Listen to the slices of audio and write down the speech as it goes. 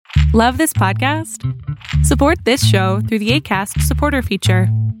Love this podcast? Support this show through the Acast supporter feature.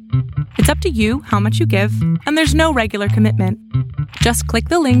 It's up to you how much you give, and there's no regular commitment. Just click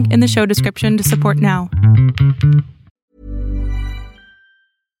the link in the show description to support now.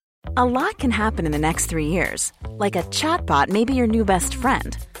 A lot can happen in the next 3 years. Like a chatbot may be your new best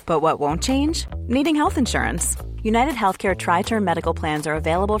friend. But what won't change? Needing health insurance. United Healthcare Tri-Term Medical Plans are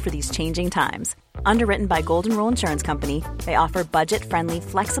available for these changing times. Underwritten by Golden Rule Insurance Company, they offer budget-friendly,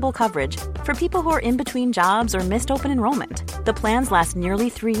 flexible coverage for people who are in between jobs or missed open enrollment. The plans last nearly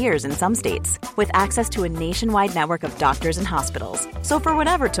 3 years in some states, with access to a nationwide network of doctors and hospitals. So for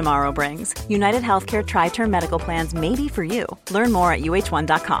whatever tomorrow brings, United Healthcare Tri-Term Medical Plans may be for you. Learn more at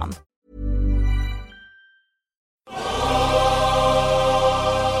uh1.com.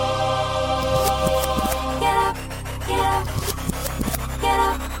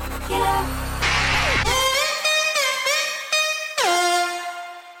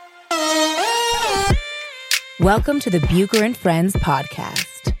 Welcome to the Bucher and Friends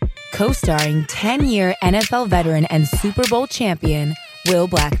podcast, co-starring 10-year NFL veteran and Super Bowl champion, Will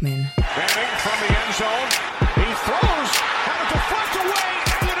Blackmon. Manning from the end zone. He throws, had it deflected away,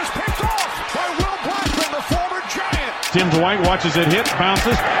 and it is picked off by Will Blackmon, the former Giant. Tim Dwight watches it hit,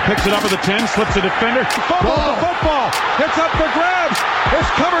 bounces, picks it up at the 10, slips a defender, fumbles the football, it's up for grabs,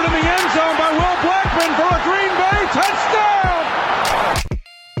 it's covered in the end zone by Will Blackmon for a Green Bay touchdown!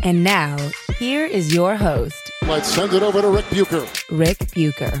 And now, here is your host, Let's send it over to Rick Bucher. Rick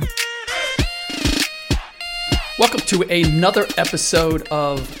Bucher. Welcome to another episode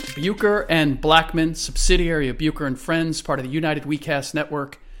of Bucher and Blackmon, subsidiary of Bucher and Friends, part of the United WeCast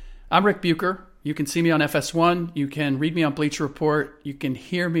network. I'm Rick Bucher. You can see me on FS1. You can read me on Bleacher Report. You can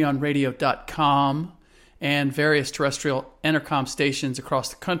hear me on radio.com and various terrestrial intercom stations across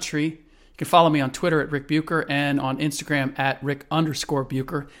the country. You can follow me on Twitter at Rick Bucher and on Instagram at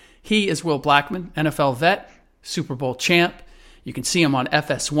Rick_Bucher. He is Will Blackmon, NFL vet, Super Bowl champ. You can see him on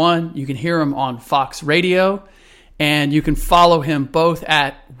FS1. You can hear him on Fox Radio. And you can follow him both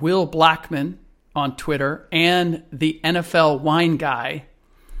at Will Blackmon on Twitter and the NFL Wine Guy,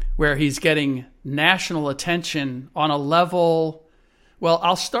 where he's getting national attention on a level. Well,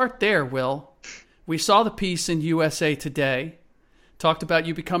 I'll start there, Will. We saw the piece in USA Today, talked about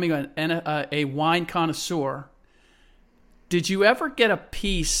you becoming a wine connoisseur. Did you ever get a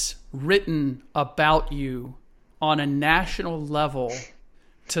piece written about you on a national level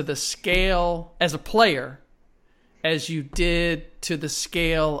to the scale as a player as you did to the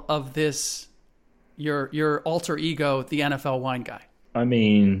scale of this, your alter ego, the NFL Wine Guy? I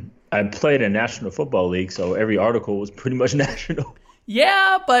mean, I played in National Football League, so every article was pretty much national.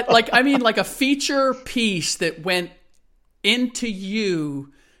 Yeah, but like a feature piece that went into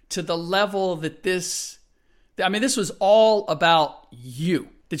you to the level that this was all about you.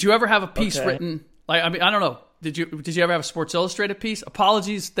 Did you ever have a piece written? I don't know. Did you ever have a Sports Illustrated piece?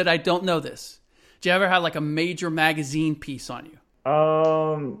 Apologies that I don't know this. Did you ever have like a major magazine piece on you?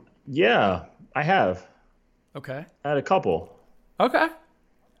 Yeah, I have. Okay. I had a couple. Okay.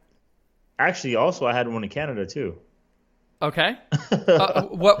 Actually, also I had one in Canada too. Okay.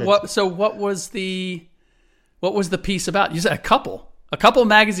 So what was the piece about? You said a couple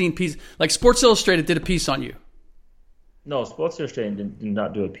magazine pieces. Like Sports Illustrated did a piece on you. No, Sports Illustrated did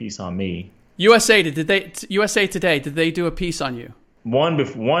not do a piece on me. USA Today, did they do a piece on you?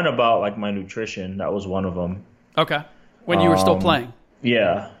 One about like my nutrition. That was one of them. Okay. When you were still playing.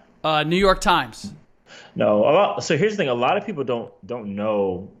 Yeah. New York Times. No. So here's the thing. A lot of people don't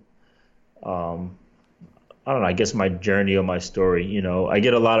know. I don't know. I guess my journey or my story. You know, I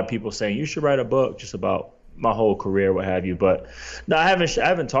get a lot of people saying you should write a book just about my whole career, what have you. But no, I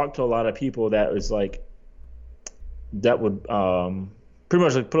haven't talked to a lot of people that was like that would pretty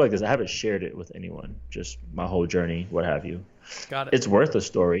much put it like this. I haven't shared it with anyone. Just my whole journey, what have you. Got it. It's worth a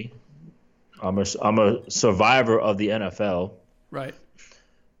story. I'm a survivor of the NFL. Right.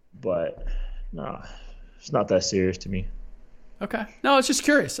 But no, it's not that serious to me. Okay. No, I was just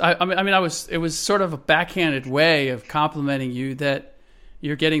curious. It was sort of a backhanded way of complimenting you that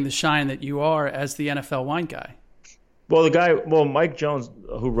you're getting the shine that you are as the NFL Wine Guy. Well, Mike Jones,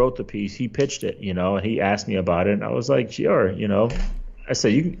 who wrote the piece, he pitched it, and he asked me about it, and I was like, sure, I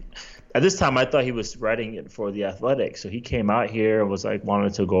said, at this time I thought he was writing it for The Athletic, so he came out here and was like,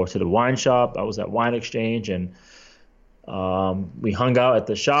 wanted to go to the wine shop. I was at Wine Exchange, and we hung out at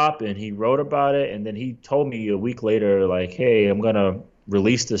the shop, and he wrote about it, and then he told me a week later, like, hey, I'm going to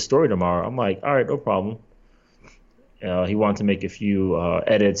release this story tomorrow. I'm like, all right, no problem. He wanted to make a few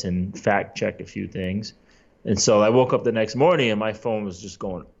edits and fact check a few things. And so I woke up the next morning and my phone was just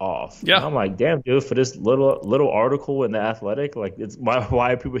going off. Yeah. And I'm like, damn, dude, for this little article in The Athletic, like,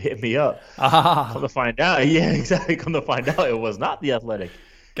 why are people hitting me up? Come to find out. Yeah, exactly. Come to find out it was not The Athletic.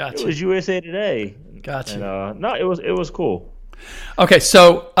 Gotcha. It was USA Today. Gotcha. And, no, it was cool. Okay,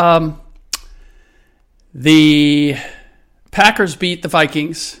 so the Packers beat the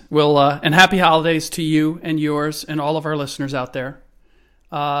Vikings. And happy holidays to you and yours and all of our listeners out there.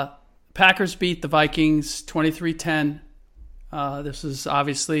 Packers beat the Vikings 23-10. This is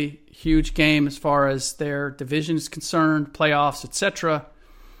obviously a huge game as far as their division is concerned, playoffs, etc.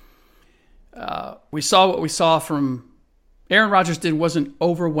 We saw what we saw from Aaron Rodgers wasn't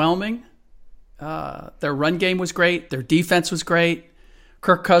overwhelming. Their run game was great. Their defense was great.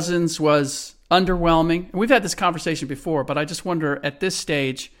 Kirk Cousins was underwhelming. And we've had this conversation before, but I just wonder at this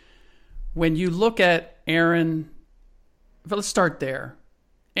stage, when you look at Aaron, but let's start there.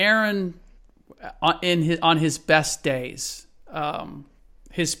 Aaron, on his best days,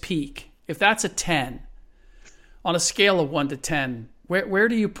 his peak, if that's a 10, on a scale of 1 to 10, where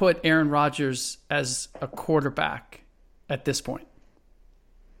do you put Aaron Rodgers as a quarterback at this point?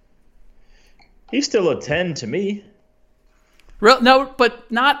 He's still a 10 to me. No, but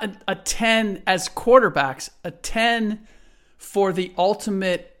not a 10 as quarterbacks, a 10 for the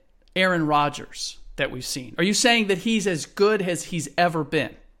ultimate Aaron Rodgers that we've seen. Are you saying that he's as good as he's ever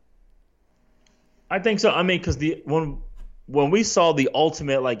been? I think so. I mean, because when we saw the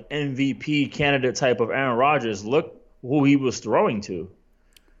ultimate like MVP candidate type of Aaron Rodgers, look who he was throwing to.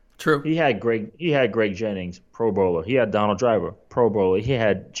 True. He had Greg Jennings, Pro Bowler. He had Donald Driver, Pro Bowler. He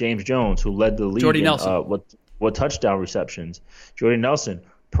had James Jones, who led the league Jordy in Nelson. what touchdown receptions. Jordy Nelson,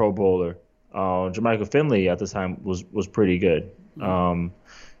 Pro Bowler. Jermichael Finley at the time was pretty good. And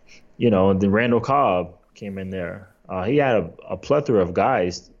then Randall Cobb came in there. He had a plethora of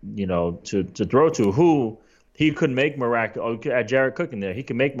guys, to throw to who he could make miraculous. At Jared Cook in there, he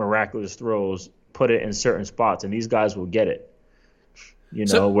could make miraculous throws, put it in certain spots, and these guys will get it.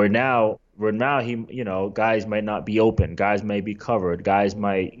 Where now he, guys might not be open, guys may be covered, guys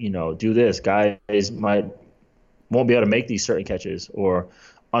might, do this, guys won't be able to make these certain catches or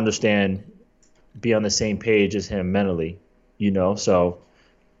understand, be on the same page as him mentally, So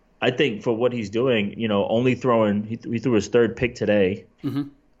I think for what he's doing, only throwing, he threw his third pick today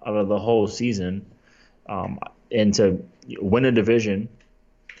out of the whole season, and to win a division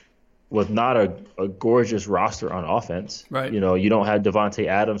with not a gorgeous roster on offense. Right. You don't have Devontae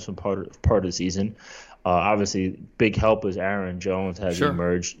Adams from part of the season. Obviously, big help is Aaron Jones has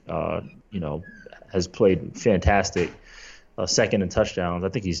emerged. Has played fantastic. Second in touchdowns. I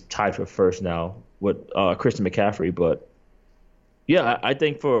think he's tied for first now with Christian McCaffrey. But yeah, I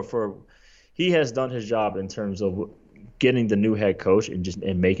think for he has done his job in terms of getting the new head coach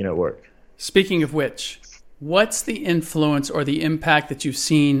and making it work. Speaking of which, what's the influence or the impact that you've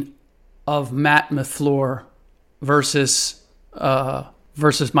seen of Matt LaFleur versus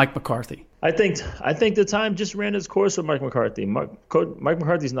Mike McCarthy? I think the time just ran its course with Mike McCarthy. Mike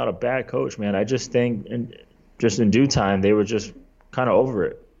McCarthy's not a bad coach, man. I just think in due time they were just kind of over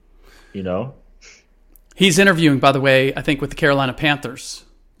it, He's interviewing, by the way, I think with the Carolina Panthers.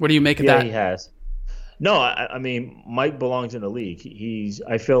 What do you make of that? Yeah, he has. No, I mean Mike belongs in the league.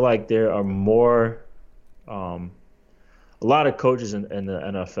 I feel like there are more, a lot of coaches in the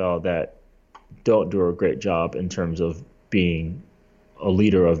NFL that don't do a great job in terms of being a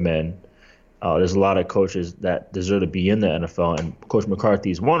leader of men. There's a lot of coaches that deserve to be in the NFL, and Coach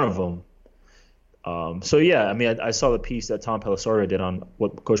McCarthy is one of them. So yeah, I mean, I saw the piece that Tom Pelissero did on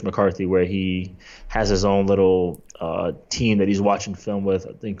what Coach McCarthy, where he has his own little team that he's watching film with.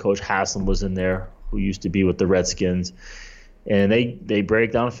 I think Coach Haslam was in there, who used to be with the Redskins, and they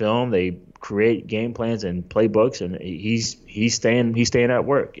break down film, they create game plans and playbooks, and he's staying at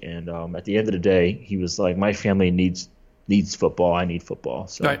work. And at the end of the day, he was like, my family needs football. I need football.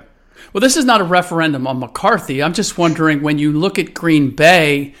 So. Right. Well, this is not a referendum on McCarthy. I'm just wondering, when you look at Green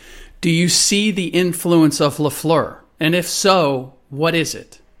Bay, do you see the influence of LaFleur? And if so, what is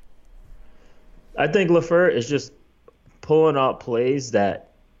it? I think LaFleur is just pulling out plays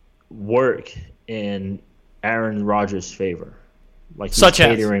that work in Aaron Rodgers' favor. Like he's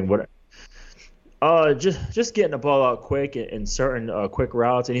catering what just getting the ball out quick in certain quick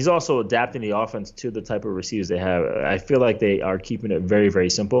routes, and he's also adapting the offense to the type of receivers they have. I feel like they are keeping it very,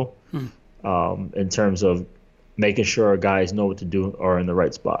 very simple in terms of making sure guys know what to do or in the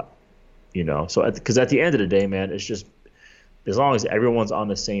right spot. So because at the end of the day, man, it's just as long as everyone's on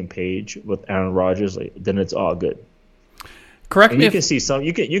the same page with Aaron Rodgers, then it's all good. Correct me. You can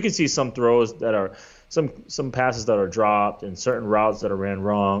see some throws that are some passes that are dropped and certain routes that are ran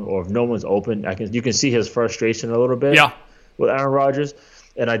wrong, or if no one's open, you can see his frustration a little bit. Yeah. With Aaron Rodgers.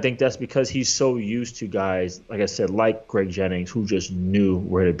 And I think that's because he's so used to guys, like I said, like Greg Jennings, who just knew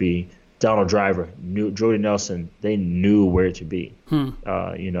where to be. Donald Driver, Jordy Nelson, they knew where to be. And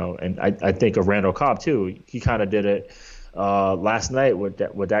I think of Randall Cobb too. He kind of did it last night with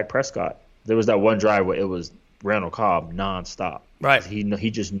Dak Prescott. There was that one drive where it was Randall Cobb nonstop. Right. He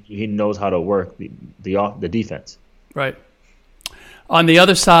knows how to work the defense. Right. On the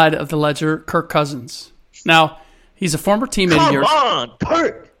other side of the ledger, Kirk Cousins. Now, he's a former teammate of yours. Come on,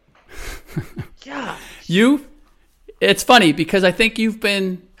 Kirk. Yeah. It's funny because I think you've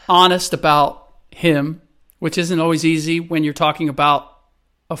been honest about him, which isn't always easy when you're talking about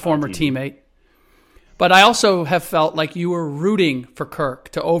a former teammate. But I also have felt like you were rooting for Kirk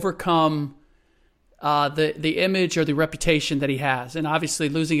to overcome the image or the reputation that he has. And obviously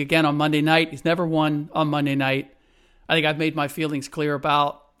losing again on Monday night, he's never won on Monday night. I think I've made my feelings clear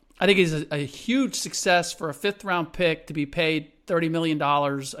about. I think he's a huge success for a 5th-round pick to be paid $30 million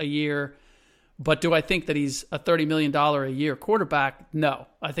a year. But do I think that he's a $30 million a year quarterback? No.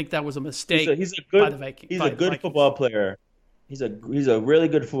 I think that was a mistake by the Vikings. He's a good football player. He's a really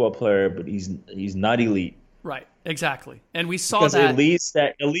good football player, but he's not elite. Right, exactly. And we saw because that.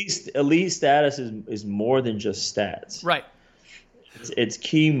 Elite status is more than just stats. Right. It's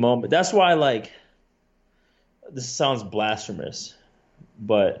key moment. That's why, like, this sounds blasphemous,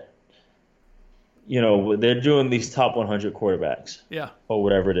 but they're doing these top 100 quarterbacks. Yeah. Or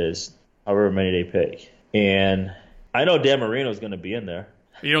whatever it is, however many they pick. And I know Dan Marino's going to be in there.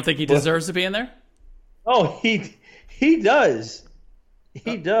 You don't think he deserves to be in there? Oh, he does.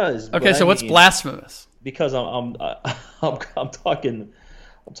 He does. Okay, so what's blasphemous? Because I'm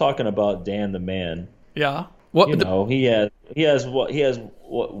talking about Dan the man. Yeah. He has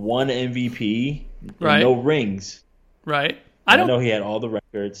one MVP, right? No rings. Right. I know he had all the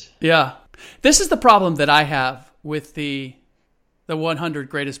records. Yeah. This is the problem that I have with the 100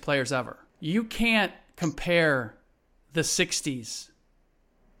 greatest players ever. You can't compare the 60s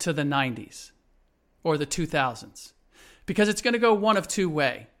to the 90s or the 2000s because it's going to go one of two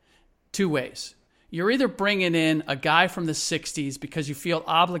ways. You're either bringing in a guy from the 60s because you feel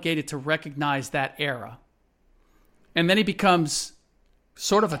obligated to recognize that era, and then he becomes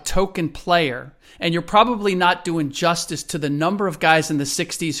sort of a token player, and you're probably not doing justice to the number of guys in the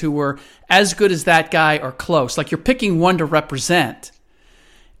 60s who were as good as that guy or close. Like, you're picking one to represent.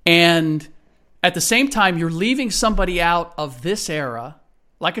 And at the same time, you're leaving somebody out of this era,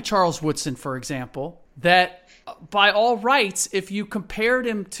 like a Charles Woodson, for example, that by all rights, if you compared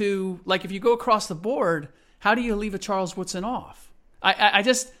him to, like, if you go across the board, how do you leave a Charles Woodson off? I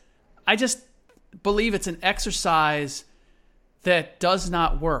just believe it's an exercise that does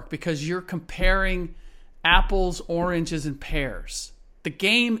not work because you're comparing apples, oranges, and pears. The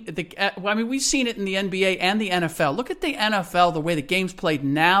game, we've seen it in the NBA and the NFL. Look at the NFL, the way the game's played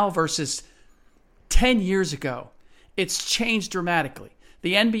now versus 10 years ago. It's changed dramatically.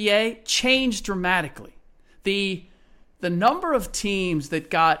 The NBA changed dramatically. The number of teams that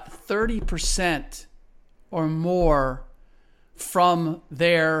got 30% or more from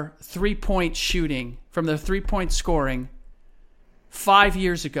their three-point shooting, from their three-point scoring, 5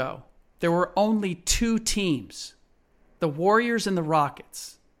 years ago, there were only 2 teams, the Warriors and the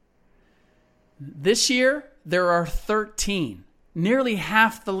Rockets. This year, there are 13, nearly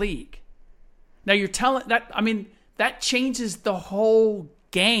half the league. Now you're telling that changes the whole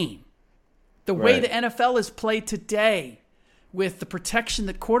game. The way the NFL is played today with the protection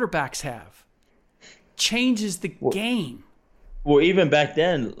that quarterbacks have changes the game. Well, even back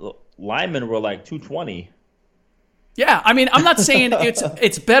then, linemen were like 220. Yeah, I'm not saying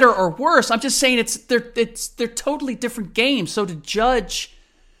it's better or worse. I'm just saying they're totally different games. So to judge,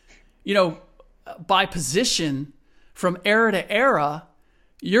 by position from era to era,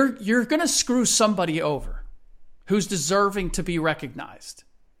 you're going to screw somebody over who's deserving to be recognized.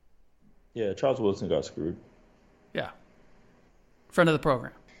 Yeah, Charles Wilson got screwed. Yeah, friend of the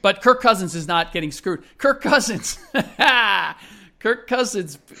program. But Kirk Cousins is not getting screwed. Kirk Cousins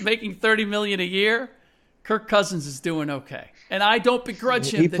making $30 million a year. Kirk Cousins is doing okay, and I don't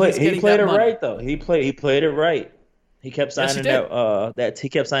begrudge him. He played it right, though. He played it right. He kept signing He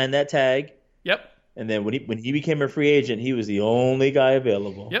kept signing that tag. Yep. And then when he became a free agent, he was the only guy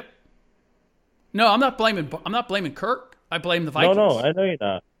available. Yep. No, I'm not blaming Kirk. I blame the Vikings. No, I know you're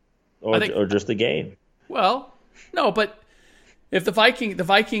not. Or just the game. Well, no, but if the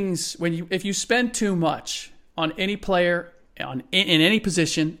Vikings, if you spend too much on any player in any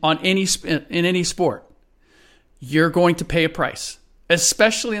position in any sport, you're going to pay a price.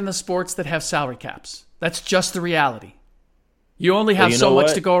 especially in the sports that have salary caps. That's just the reality. You only have so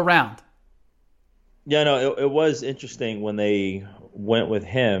much to go around. Yeah, no, it was interesting when they went with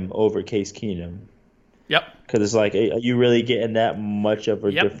him over Case Keenum. Yep. Because it's like, are you really getting that much of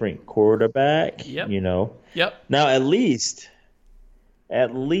a different quarterback? Yep. You know? Yep. Now, at least they're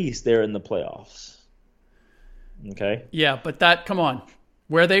in the playoffs. Okay? Yeah, but come on.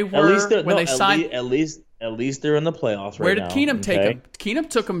 Where they were when they signed. At least they're in the playoffs right now. Where did Keenum take them? Keenum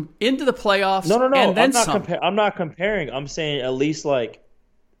took them into the playoffs. No. And then some. I'm not comparing. I'm saying at least they're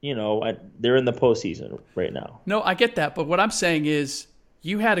in the postseason right now. No, I get that. But what I'm saying is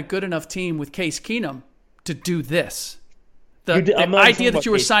you had a good enough team with Case Keenum to do this. The idea that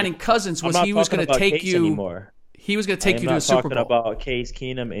you were signing Cousins was he was going to take you anymore. He was going to take you to the Super Bowl. I'm not talking about Case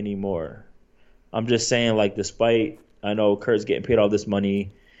Keenum anymore. I'm just saying, like, despite I know Kurt's getting paid all this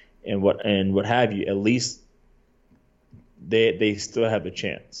money and what have you, at least they still have a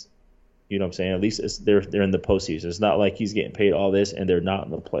chance. You know what I'm saying? At least they're in the postseason. It's not like he's getting paid all this and they're not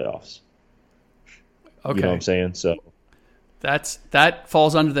in the playoffs. Okay. You know what I'm saying? So that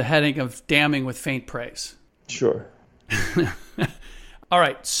falls under the heading of damning with faint praise. Sure. All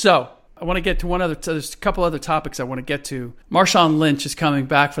right, so I want to get to there's a couple other topics I want to get to. Marshawn Lynch is coming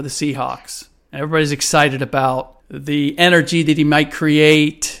back for the Seahawks. Everybody's excited about the energy that he might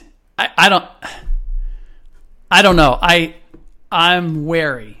create. I don't know. I'm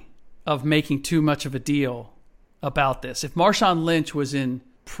wary of making too much of a deal about this. If Marshawn Lynch was in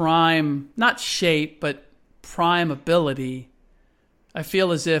prime, not shape, but prime ability, I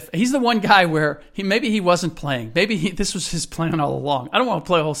feel as if he's the one guy where maybe he wasn't playing. Maybe this was his plan all along. I don't want to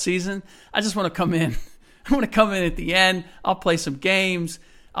play a whole season. I just want to come in. I want to come in at the end. I'll play some games.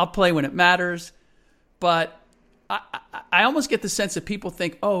 I'll play when it matters. But I almost get the sense that people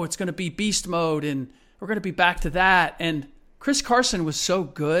think, oh, it's going to be beast mode and we're going to be back to that. And Chris Carson was so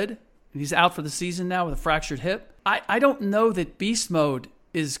good, and he's out for the season now with a fractured hip. I don't know that beast mode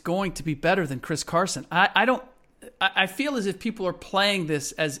is going to be better than Chris Carson. I feel as if people are playing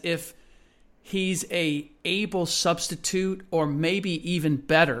this as if he's a able substitute or maybe even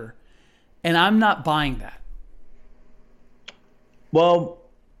better, and I'm not buying that. Well,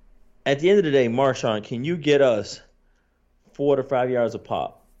 at the end of the day, Marshawn, can you get us 4 to 5 yards a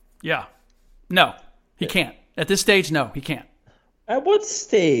pop? Yeah. No, he can't. At this stage, no, he can't. At what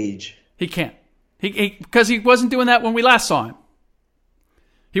stage? He can't. Because he wasn't doing that when we last saw him.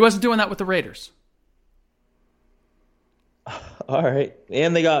 He wasn't doing that with the Raiders. All right.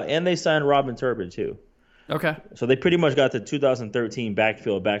 And they signed Robin Turbin too. Okay. So they pretty much got the 2013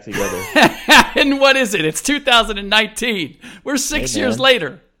 backfield back together. And what is it? It's 2019. We're 6 years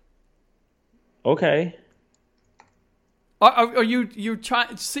later. Okay. Are you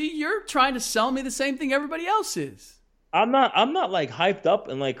trying? See, you're trying to sell me the same thing everybody else is. I'm not like hyped up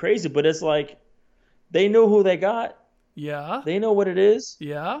and like crazy, but it's like they know who they got. Yeah. They know what it is.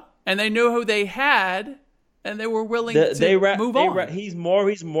 Yeah. And they knew who they had, and they were willing to move on. He's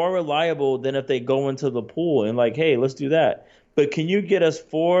more reliable than if they go into the pool and like, hey, let's do that. But can you get us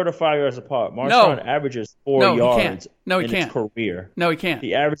 4 to 5 yards apart? Marshawn averages 4 yards in his career. No, he can't.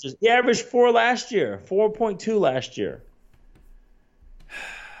 He averaged 4 last year, 4.2 last year.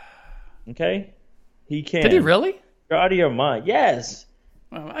 Okay? He can. Did he really? You're out of your mind. Yes.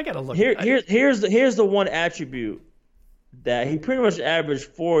 Well, I got to look. Here's the one attribute that he pretty much averaged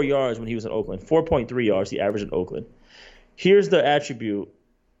 4 yards when he was in Oakland. 4.3 yards he averaged in Oakland. Here's the attribute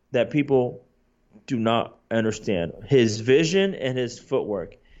that people do not understand. His vision and his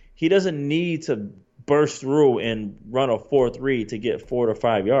footwork. He doesn't need to burst through and run a 4.3 to get 4 to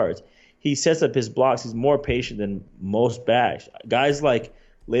 5 yards. He sets up his blocks. He's more patient than most backs. Guys like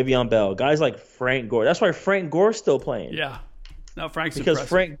Le'Veon Bell, guys like Frank Gore. That's why Frank Gore's still playing. Yeah. No, Frank's because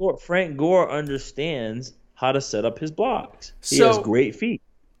impressive. Frank Gore understands how to set up his blocks. He has great feet.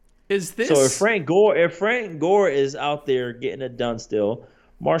 Is this so if Frank Gore is out there getting it done still,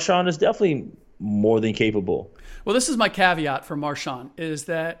 Marshawn is definitely more than capable. Well, this is my caveat for Marshawn is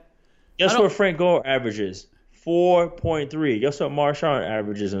that guess what Frank Gore averages? 4.3. Guess what Marshawn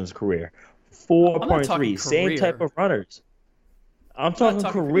averages in his career? 4.3. Same type of runners. I'm talking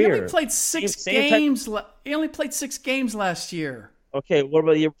career. He only played 6 games. He only played 6 games last year. Okay, what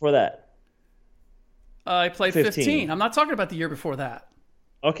about the year before that? He played 15. I'm not talking about the year before that.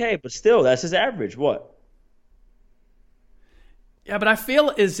 Okay, but still, that's his average. What? Yeah, but I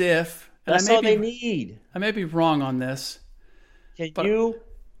feel as if that's all they need. I may be wrong on this. Can you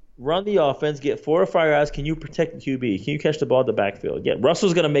run the offense, get 4 or 5 yards? Can you protect the QB? Can you catch the ball in the backfield? Yeah,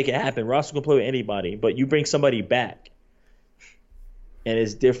 Russell's going to make it happen. Russell can play with anybody, but you bring somebody back. And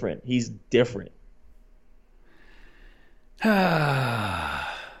it's different. He's different. Every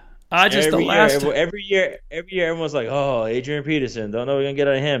year, everyone's like, "Oh, Adrian Peterson, don't know we're gonna get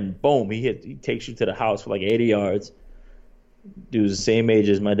out of him." Boom, he takes you to the house for like 80 yards. Dude's the same age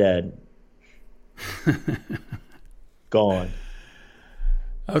as my dad. Gone.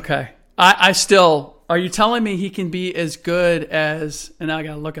 Okay, I still. Are you telling me he can be as good as? And I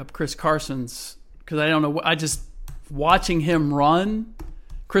gotta look up Chris Carson's because I don't know. I just watching him run.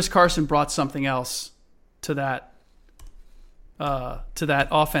 Chris Carson brought something else to that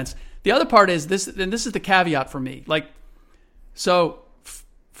offense. The other part is this, and this is the caveat for me. Like, so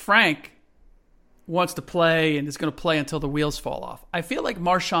Frank wants to play and is going to play until the wheels fall off. I feel like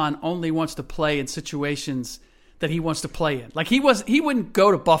Marshawn only wants to play in situations that he wants to play in. Like he wouldn't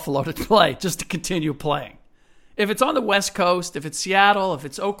go to Buffalo to play just to continue playing. If it's on the West Coast, if it's Seattle, if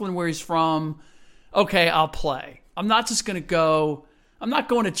it's Oakland where he's from, okay, I'll play. I'm not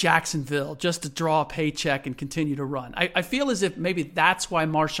going to Jacksonville just to draw a paycheck and continue to run. I feel as if maybe that's why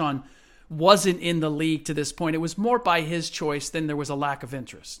Marshawn wasn't in the league to this point. It was more by his choice than there was a lack of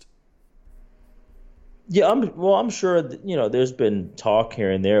interest. Yeah, I'm sure there's been talk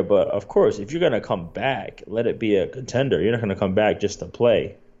here and there, but of course, if you're going to come back, let it be a contender. You're not going to come back just to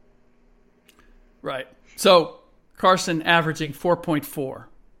play. Right. So Carson averaging 4.4.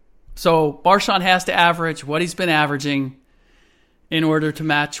 So Marshawn has to average what he's been averaging in order to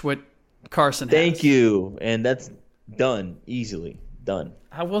match what Carson has. Thank you. And that's done. Easily done.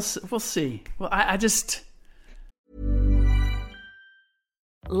 We'll see. Well, I just...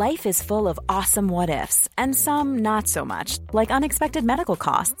 Life is full of awesome what-ifs, and some not so much, like unexpected medical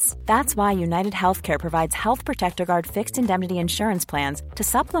costs. That's why United Healthcare provides Health Protector Guard fixed indemnity insurance plans to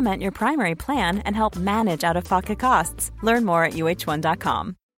supplement your primary plan and help manage out-of-pocket costs. Learn more at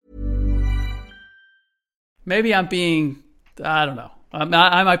UH1.com. Maybe I'm being... I don't know.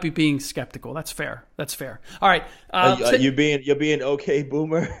 I might be being skeptical. That's fair. All right. You're being okay,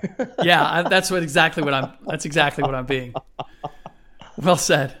 Boomer. Yeah, that's exactly what I'm being. Well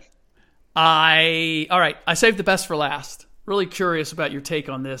said. All right. I saved the best for last. Really curious about your take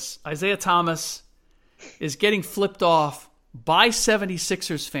on this. Isaiah Thomas is getting flipped off by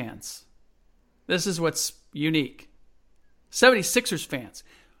 76ers fans. This is what's unique. 76ers fans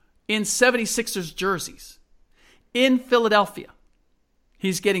in 76ers jerseys in Philadelphia.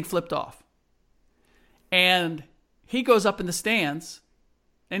 He's getting flipped off. And he goes up in the stands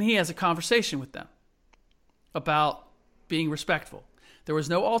and he has a conversation with them about being respectful. There was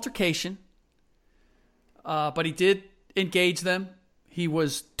no altercation, but he did engage them. He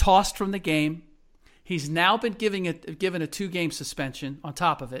was tossed from the game. He's now been given a 2-game suspension on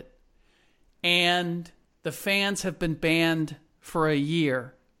top of it. And the fans have been banned for a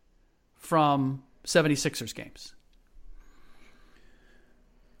year from 76ers games.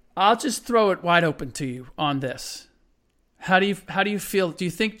 I'll just throw it wide open to you on this. How do you feel? Do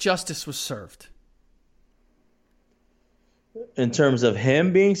you think justice was served? In terms of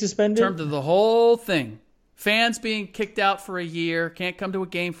him being suspended? In terms of the whole thing. Fans being kicked out for a year, can't come to a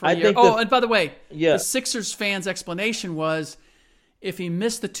game for a year. And by the way, the Sixers fans' explanation was if he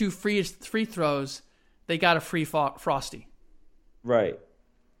missed the 2 free throws, they got a free Frosty. Right.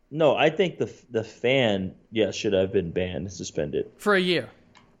 No, I think the fan, should have been banned and suspended. For a year.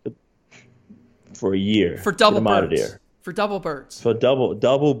 For a year. For double birds. For double birds. For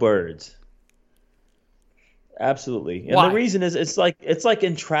double birds. Absolutely. And Why? the reason is it's like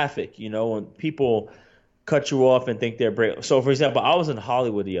in traffic, when people cut you off and think they're brave. So, for example, I was in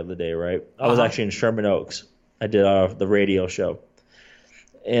Hollywood the other day, right? I was actually in Sherman Oaks. I did the radio show.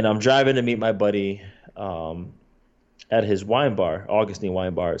 And I'm driving to meet my buddy at his wine bar, Augustine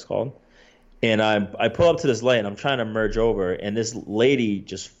Wine Bar it's called. And I pull up to this lane. I'm trying to merge over, and this lady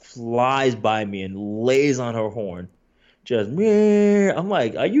just flies by me and lays on her horn. Just, I'm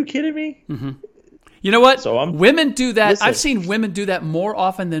like, are you kidding me? Mm-hmm. You know what? So women do that. Listen, I've seen women do that more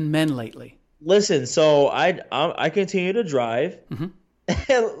often than men lately. Listen, so I continue to drive, and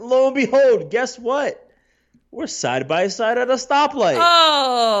lo and behold, guess what? We're side by side at a stoplight.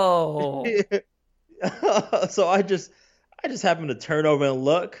 Oh. So I just happened to turn over and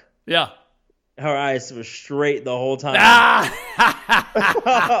look. Yeah. Her eyes were straight the whole time.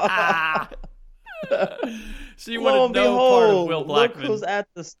 She wanted no part of Will Blackmon. Look who's at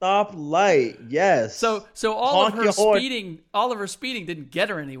the stoplight. Yes. So all of her speeding didn't get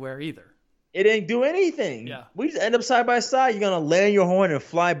her anywhere either. It didn't do anything. Yeah. We just end up side by side. You're gonna land your horn and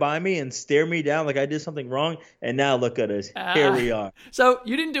fly by me and stare me down like I did something wrong. And now look at us. Here we are. So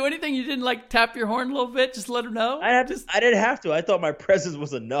you didn't do anything? You didn't tap your horn a little bit? Just let her know? I didn't have to. I thought my presence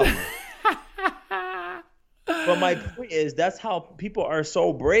was enough. But my point is, that's how people are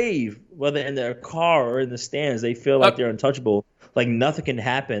so brave, whether in their car or in the stands. They feel like they're untouchable, like nothing can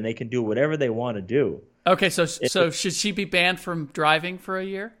happen. They can do whatever they want to do. Okay, so should she be banned from driving for a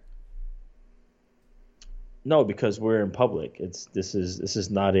year? No, because we're in public. This is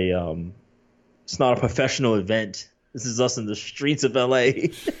not a it's not a professional event. This is us in the streets of LA.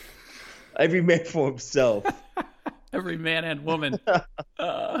 Every man for himself. Every man and woman.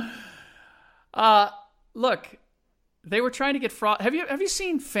 Look, they were trying to get fraud. Have you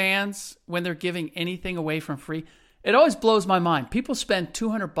seen fans when they're giving anything away from free? It always blows my mind. People spend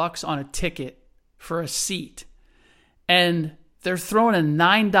 $200 on a ticket for a seat, and they're throwing a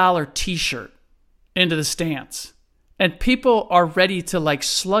 $9 T-shirt into the stands, and people are ready to like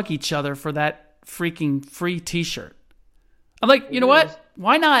slug each other for that freaking free T-shirt. I'm like, you know what?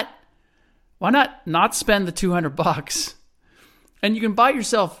 Why not spend the $200 and you can buy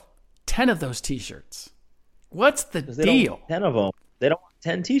yourself 10 of those T-shirts? What's the deal? 10 of them. They don't want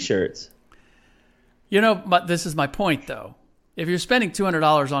 10 T-shirts. You know, but this is my point, though. If you're spending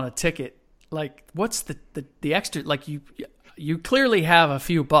 $200 on a ticket, like, what's the extra? Like, you clearly have a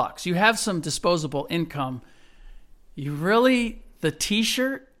few bucks. You have some disposable income. The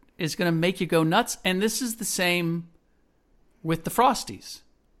T-shirt is going to make you go nuts. And this is the same with the Frosties.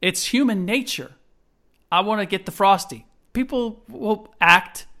 It's human nature. I want to get the Frosty. People will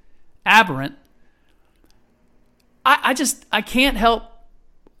act aberrant. I can't help.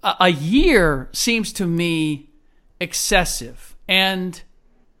 A year seems to me excessive, and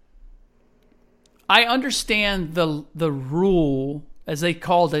I understand the rule, as they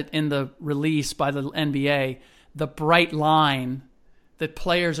called it in the release by the NBA, the bright line that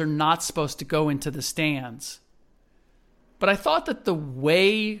players are not supposed to go into the stands. But I thought that the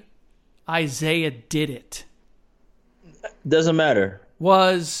way Isaiah did it doesn't matter.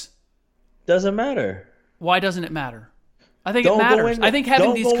 Doesn't matter. Why doesn't it matter? I think it matters. I think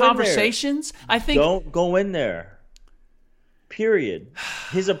having these conversations, don't go in there. Period.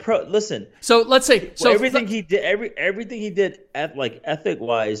 His approach. Listen. So let's say everything he did, ethic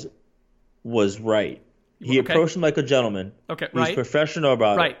wise, was right. He approached him like a gentleman. Okay, He was professional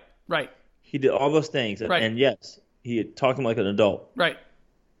about it. Right. He did all those things, Right. and yes, he talked to him like an adult. Right.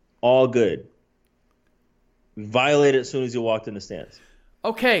 All good. Violated as soon as he walked in the stands.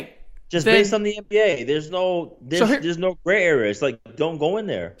 Okay. Just based on the NBA, there's no gray area. It's like, don't go in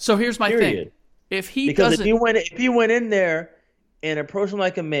there. So here's my thing: if he went in there and approached him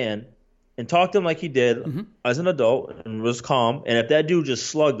like a man and talked to him like he did as an adult and was calm, and if that dude just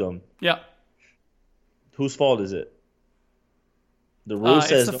slugged him, whose fault is it? The rule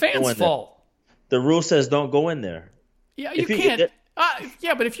says it's the fans' fault. The rule says don't go in there. Yeah, you can't.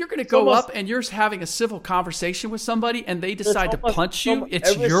 But if you're going to go up and you're having a civil conversation with somebody and they decide to punch you,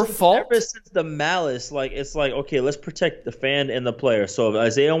 it's your fault. Ever since the malice, it's like, okay, let's protect the fan and the player. So if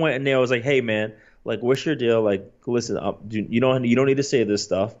Isaiah went in there, I was like, hey man, like, what's your deal? Like, listen, you don't need to say this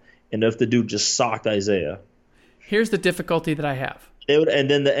stuff. And if the dude just socked Isaiah, here's the difficulty that I have. And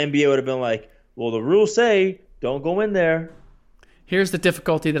then the NBA would have been like, well, the rules say don't go in there. Here's the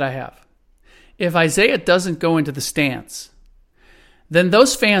difficulty that I have. If Isaiah doesn't go into the stands, then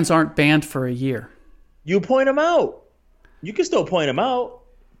those fans aren't banned for a year. You point them out. You can still point them out.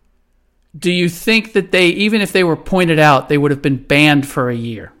 Do you think that even if they were pointed out, they would have been banned for a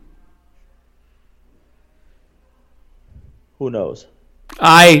year? Who knows?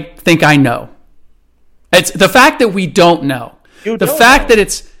 I think I know. It's the fact that we don't know. The fact that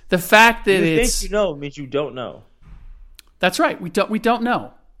it's think you know means you don't know. That's right. We don't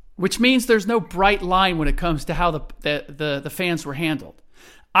know. Which means there's no bright line when it comes to how the fans were handled.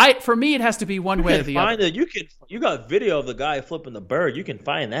 For me, it has to be one way or the other. You got video of the guy flipping the bird. You can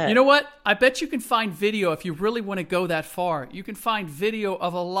find that. You know what? I bet you can find video if you really want to go that far. You can find video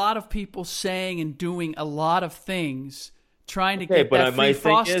of a lot of people saying and doing a lot of things trying to get that free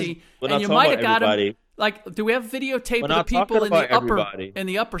Frosty. And you might have got him. Like, do we have videotape of the people in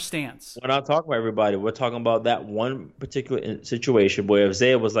the upper stands? We're not talking about everybody. We're talking about that one particular situation where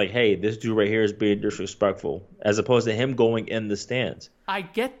Isaiah was like, hey, this dude right here is being disrespectful, as opposed to him going in the stands. I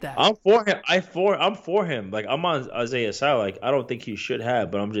get that. I'm for him. I'm for him. Like, I'm on Isaiah's side. Like, I don't think he should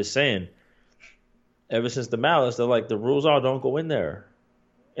have, but I'm just saying, ever since the malice, they're like, the rules are don't go in there.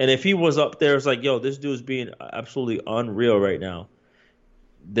 And if he was up there, it's like, yo, this dude's being absolutely unreal right now,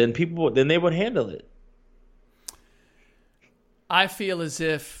 then they would handle it. I feel as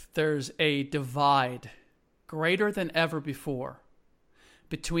if there's a divide greater than ever before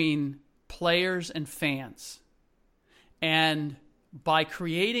between players and fans. And by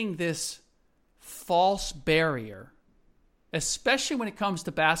creating this false barrier, especially when it comes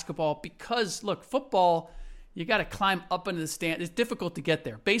to basketball, because, look, football You got to climb up into the stand. It's difficult to get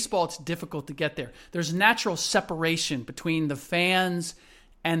there. Baseball, it's difficult to get there. There's natural separation between the fans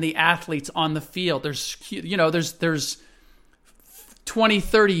and the athletes on the field. There's 20,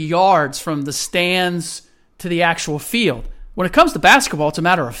 30 yards from the stands to the actual field. When it comes to basketball, it's a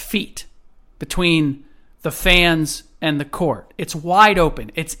matter of feet between the fans and the court. It's wide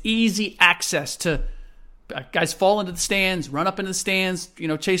open. It's easy access to guys fall into the stands, run up into the stands,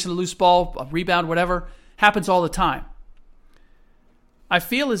 chasing a loose ball, a rebound, whatever. Happens all the time. I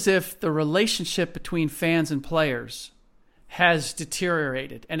feel as if the relationship between fans and players has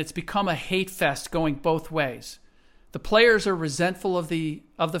deteriorated, and it's become a hate fest going both ways. The players are resentful of the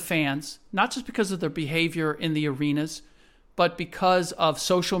fans, not just because of their behavior in the arenas, but because of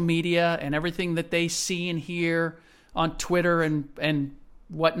social media and everything that they see and hear on Twitter and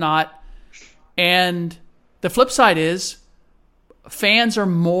whatnot. And the flip side is fans are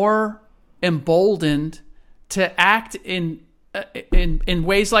more emboldened to act in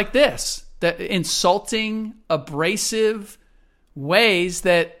ways like this, that insulting, abrasive ways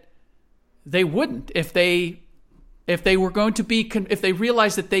that they wouldn't if they were going to be if they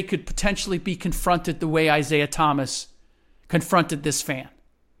realized that they could potentially be confronted the way Isaiah Thomas confronted this fan.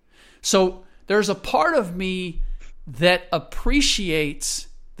 So there's a part of me that appreciates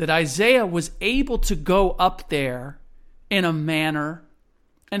that Isaiah was able to go up there in a manner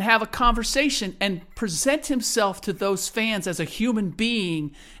and have a conversation and present himself to those fans as a human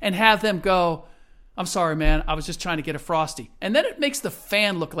being and have them go, I'm sorry, man, I was just trying to get a Frosty. And then it makes the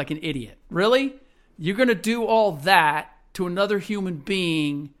fan look like an idiot. Really? You're going to do all that to another human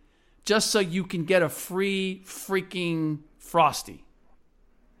being just so you can get a free freaking Frosty.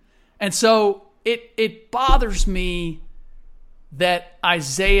 And so it bothers me that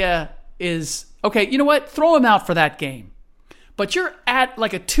Isaiah is, okay, you know what? Throw him out for that game. But you're at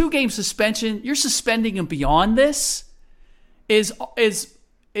like a 2-game suspension. You're suspending him beyond this. Is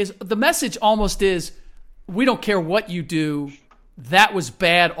the message almost is, we don't care what you do. That was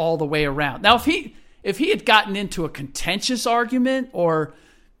bad all the way around. Now, if he had gotten into a contentious argument or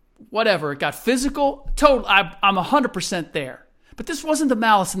whatever, it got physical, I'm 100% there. But this wasn't the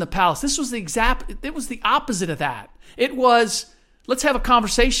malice in the palace. This was it was the opposite of that. It was, let's have a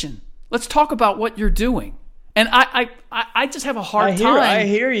conversation. Let's talk about what you're doing. And I just have a hard time. I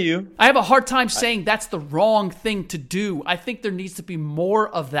hear you. I have a hard time saying that's the wrong thing to do. I think there needs to be more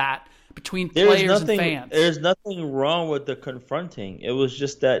of that between players and fans. There's nothing wrong with the confronting. It was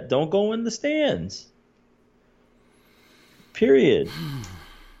just that don't go in the stands. Period.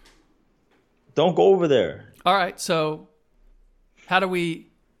 Don't go over there. All right. So how do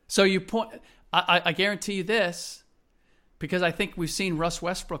we? So you point. I guarantee you this, because I think we've seen Russ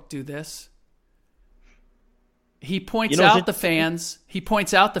Westbrook do this. He points out the fans. He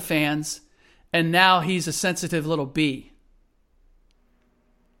points out the fans, and now he's a sensitive little bee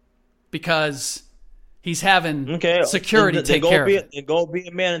because he's having security take care of it. Go be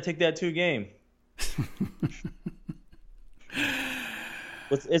a man and take that 2 game.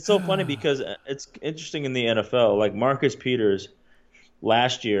 It's so funny because it's interesting in the NFL. Like Marcus Peters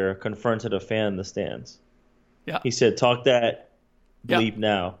last year confronted a fan in the stands. Yeah, he said, "Talk that bleep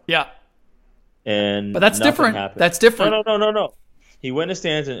now." Yeah. But that's different. Happened. That's different. No. He went to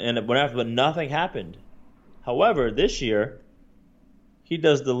stands and went after, but nothing happened. However, this year, he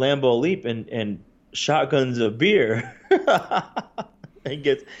does the Lambeau leap and shotguns a beer and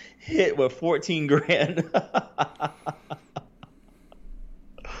gets hit with $14,000.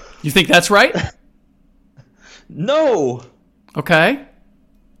 You think that's right? No. Okay.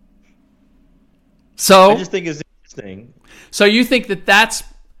 So I just think it's interesting. So you think that's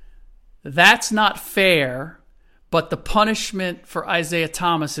not fair, but the punishment for Isaiah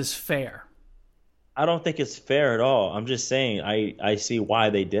Thomas is fair? I don't think it's fair at all. I'm just saying I see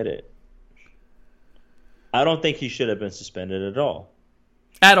why they did it. I don't think he should have been suspended at all.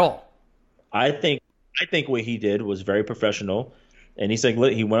 At all? I think what he did was very professional. And he's like,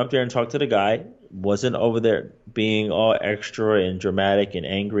 look, he went up there and talked to the guy, wasn't over there being all extra and dramatic and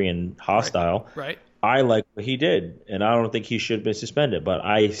angry and hostile. Right. I like what he did, and I don't think he should have been suspended, but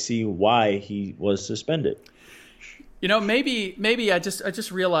I see why he was suspended. Maybe I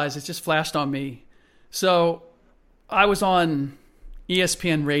just realized, it just flashed on me. So I was on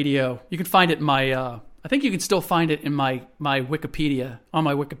ESPN Radio. You can find it in my I think you can still find it in my Wikipedia, on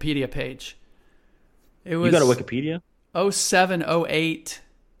my Wikipedia page. It was, you got a Wikipedia? 07, 08,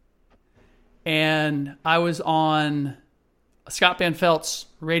 and I was on Scott Van Pelt's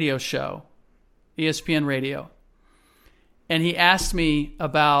radio show, ESPN Radio, and he asked me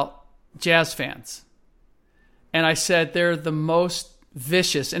about Jazz fans, and I said they're the most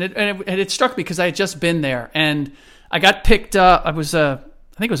vicious, and it struck me because I had just been there, and I got picked up. I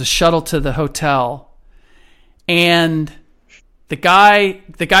think it was a shuttle to the hotel, and the guy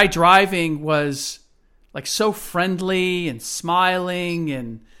driving was like so friendly and smiling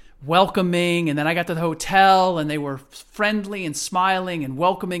and welcoming, and then I got to the hotel and they were friendly and smiling and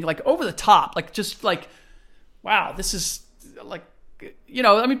welcoming, like over the top, like just like, wow, this is like, you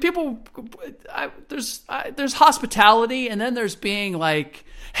know, I mean, people, there's hospitality, and then there's being like,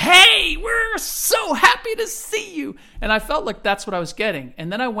 hey, we're so happy to see you. And I felt like that's what I was getting.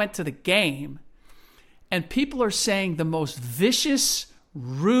 And then I went to the game, and people are saying the most vicious,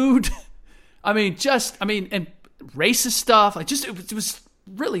 rude, and racist stuff. Like it was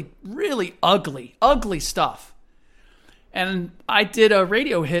really, really ugly stuff. And I did a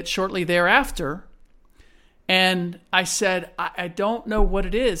radio hit shortly thereafter, and I said, I don't know what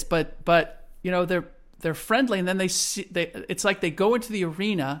it is, but you know, they're friendly, and then it's like they go into the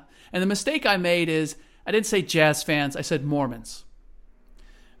arena, and the mistake I made is I didn't say Jazz fans, I said Mormons.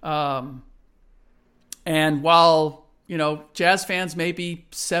 And while, you know, Jazz fans may be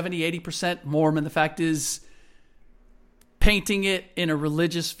 70-80% Mormon, the fact is painting it in a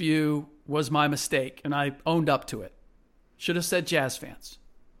religious view was my mistake, and I owned up to it. Should have said Jazz fans.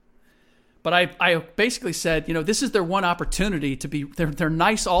 But I basically said, you know, this is their one opportunity to be, they're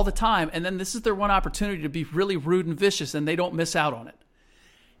nice all the time, and then this is their one opportunity to be really rude and vicious, and they don't miss out on it.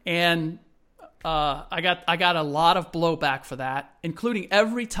 And I got a lot of blowback for that, including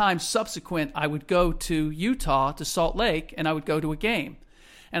every time subsequent I would go to Utah, to Salt Lake, and I would go to a game.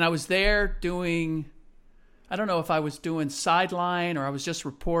 And I was there doing, I don't know if I was doing sideline or I was just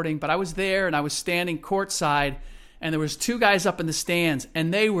reporting, but I was there and I was standing courtside, and there was two guys up in the stands,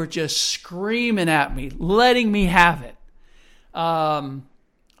 and they were just screaming at me, letting me have it,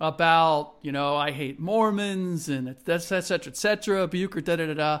 about, you know, I hate Mormons and et cetera, Bucher,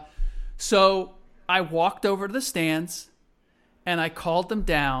 da-da-da-da. So I walked over to the stands, and I called them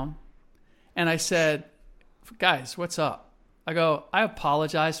down, and I said, guys, what's up? I go, I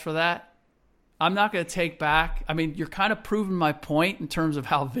apologize for that. I'm not going to take back. I mean, you're kind of proving my point in terms of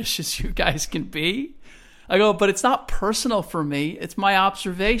how vicious you guys can be. I go, but it's not personal for me. It's my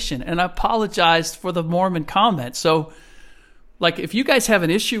observation. And I apologized for the Mormon comment. So, like, if you guys have an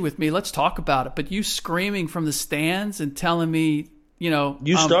issue with me, let's talk about it. But you screaming from the stands and telling me, you know,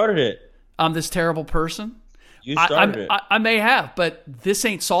 you started it. I'm this terrible person. You started it. I may have, but this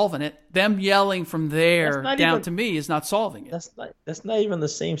ain't solving it. Them yelling from there down to me is not solving it. That's not even the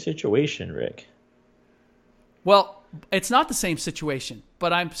same situation, Rick. Well, it's not the same situation,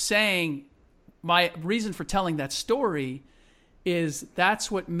 but I'm saying my reason for telling that story is that's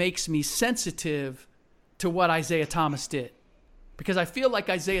what makes me sensitive to what Isaiah Thomas did. Because I feel like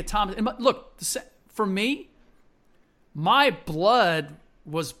Isaiah Thomas, and look, for me, my blood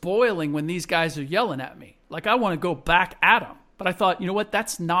was boiling when these guys are yelling at me. Like, I want to go back at them. But I thought, you know what,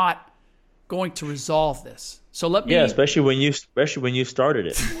 that's not going to resolve this. So let me... Yeah, especially when you started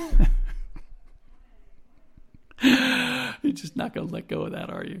it. You're just not going to let go of that,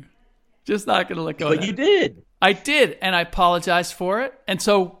 are you? Just not going to let go of that. But you did. I did, and I apologized for it. And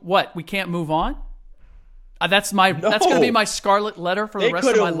so what? We can't move on? That's going to be my scarlet letter for the rest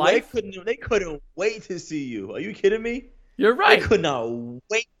of my life? They couldn't wait to see you. Are you kidding me? You're right. They could not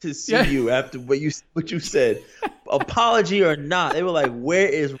wait to see you after what you said. Apology or not, they were like, where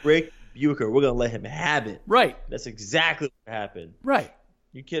is Rick Bucher? We're going to let him have it. Right. That's exactly what happened. Right.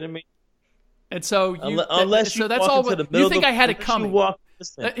 You kidding me? And so unless you that's walk all. Into the middle you think I had it coming?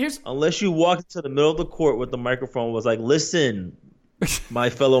 Unless you walked into the middle of the court with the microphone, was like, "Listen, my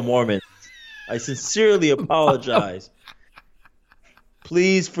fellow Mormons, I sincerely apologize.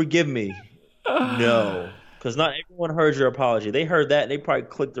 Please forgive me." No, because not everyone heard your apology. They heard that, and they probably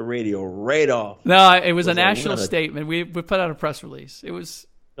clicked the radio right off. No, it was a national statement. We put out a press release. It was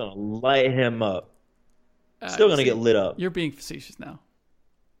gonna light him up. Still gonna get lit up. You're being facetious now.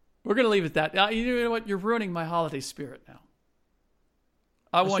 We're going to leave it at that. You know what? You're ruining my holiday spirit now.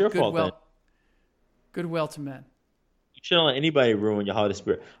 I want goodwill to men. You shouldn't let anybody ruin your holiday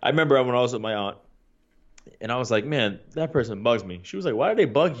spirit. I remember when I was with my aunt, and I was like, man, that person bugs me. She was like, why do they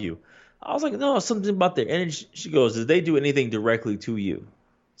bug you? I was like, no, something about their energy. She goes, did they do anything directly to you?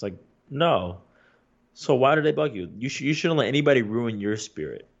 It's like, no. So why do they bug you? You shouldn't let anybody ruin your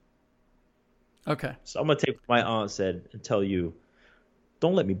spirit. Okay. So I'm going to take what my aunt said and tell you,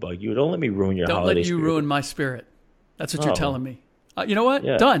 don't let me bug you. Don't let me ruin your holiday spirit. Don't let you ruin my spirit. That's what you're telling me. You know what?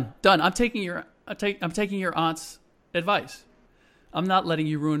 Yeah. Done. I'm taking your aunt's advice. I'm not letting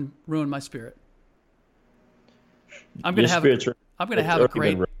you ruin my spirit. I'm gonna have a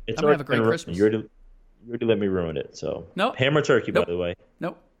great Christmas. You already let me ruin it. So Nope. Ham or turkey, by the way.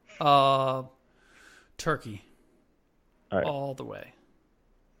 Nope. Turkey. All right. All the way.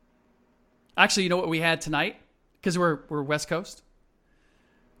 Actually, you know what we had tonight? Because we're West Coast.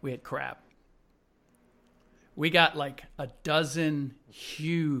 We had crab. We got like a dozen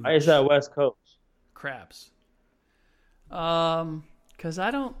huge. Why is that West Coast? Crabs. Because I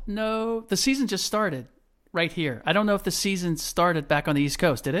don't know. The season just started right here. I don't know if the season started back on the East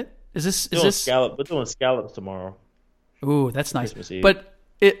Coast. Did it? Is this? Scallop? We're doing scallops tomorrow. Ooh, that's nice. Christmas Eve. But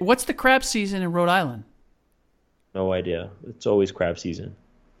what's the crab season in Rhode Island? No idea. It's always crab season.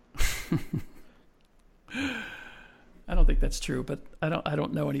 I don't think that's true, but I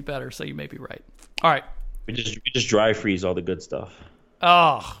don't know any better, so you may be right. All right. We just dry freeze all the good stuff.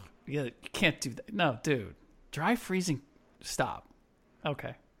 Oh, yeah, you can't do that. No, dude. Dry freezing. Stop.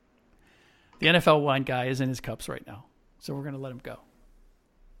 Okay. The NFL wine guy is in his cups right now, so we're going to let him go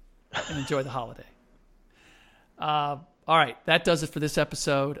and enjoy the holiday. All right, that does it for this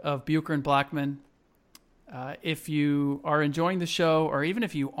episode of Bucher and Blackman. If you are enjoying the show, or even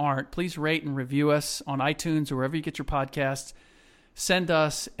if you aren't, please rate and review us on iTunes or wherever you get your podcasts. Send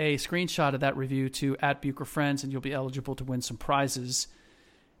us a screenshot of that review to @BucherFriends, and you'll be eligible to win some prizes.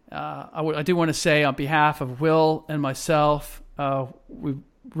 I do want to say on behalf of Will and myself, we're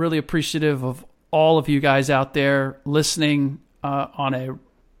really appreciative of all of you guys out there listening on a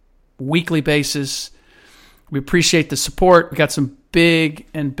weekly basis. We appreciate the support. We got some big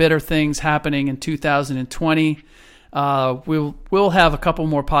and bitter things happening in 2020. We'll have a couple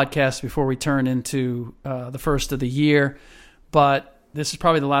more podcasts before we turn into the first of the year, but this is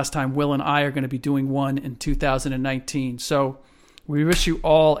probably the last time Will and I are going to be doing one in 2019. So we wish you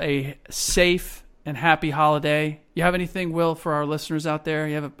all a safe and happy holiday. You have anything, Will, for our listeners out there?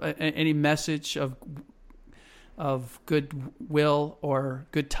 You have any message of goodwill or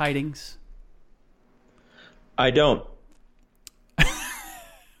good tidings? I don't.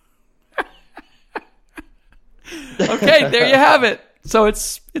 Okay, there you have it. So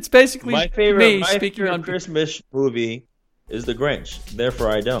it's basically my favorite Christmas movie is The Grinch.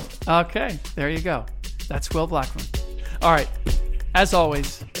 Therefore, I don't. Okay, there you go. That's Will Blackman. All right. As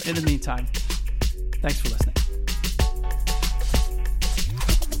always, in the meantime, thanks for listening.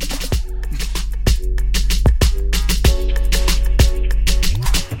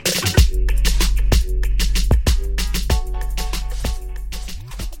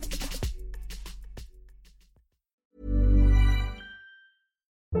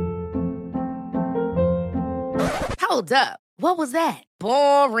 Hold up. What was that?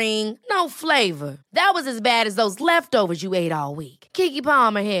 Boring. No flavor. That was as bad as those leftovers you ate all week. Keke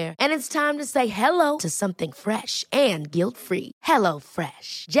Palmer here, and it's time to say hello to something fresh and guilt-free. Hello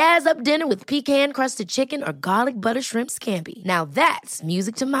Fresh. Jazz up dinner with pecan-crusted chicken or garlic butter shrimp scampi. Now that's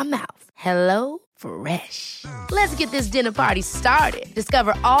music to my mouth. Hello Fresh. Let's get this dinner party started.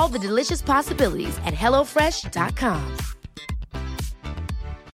 Discover all the delicious possibilities at HelloFresh.com.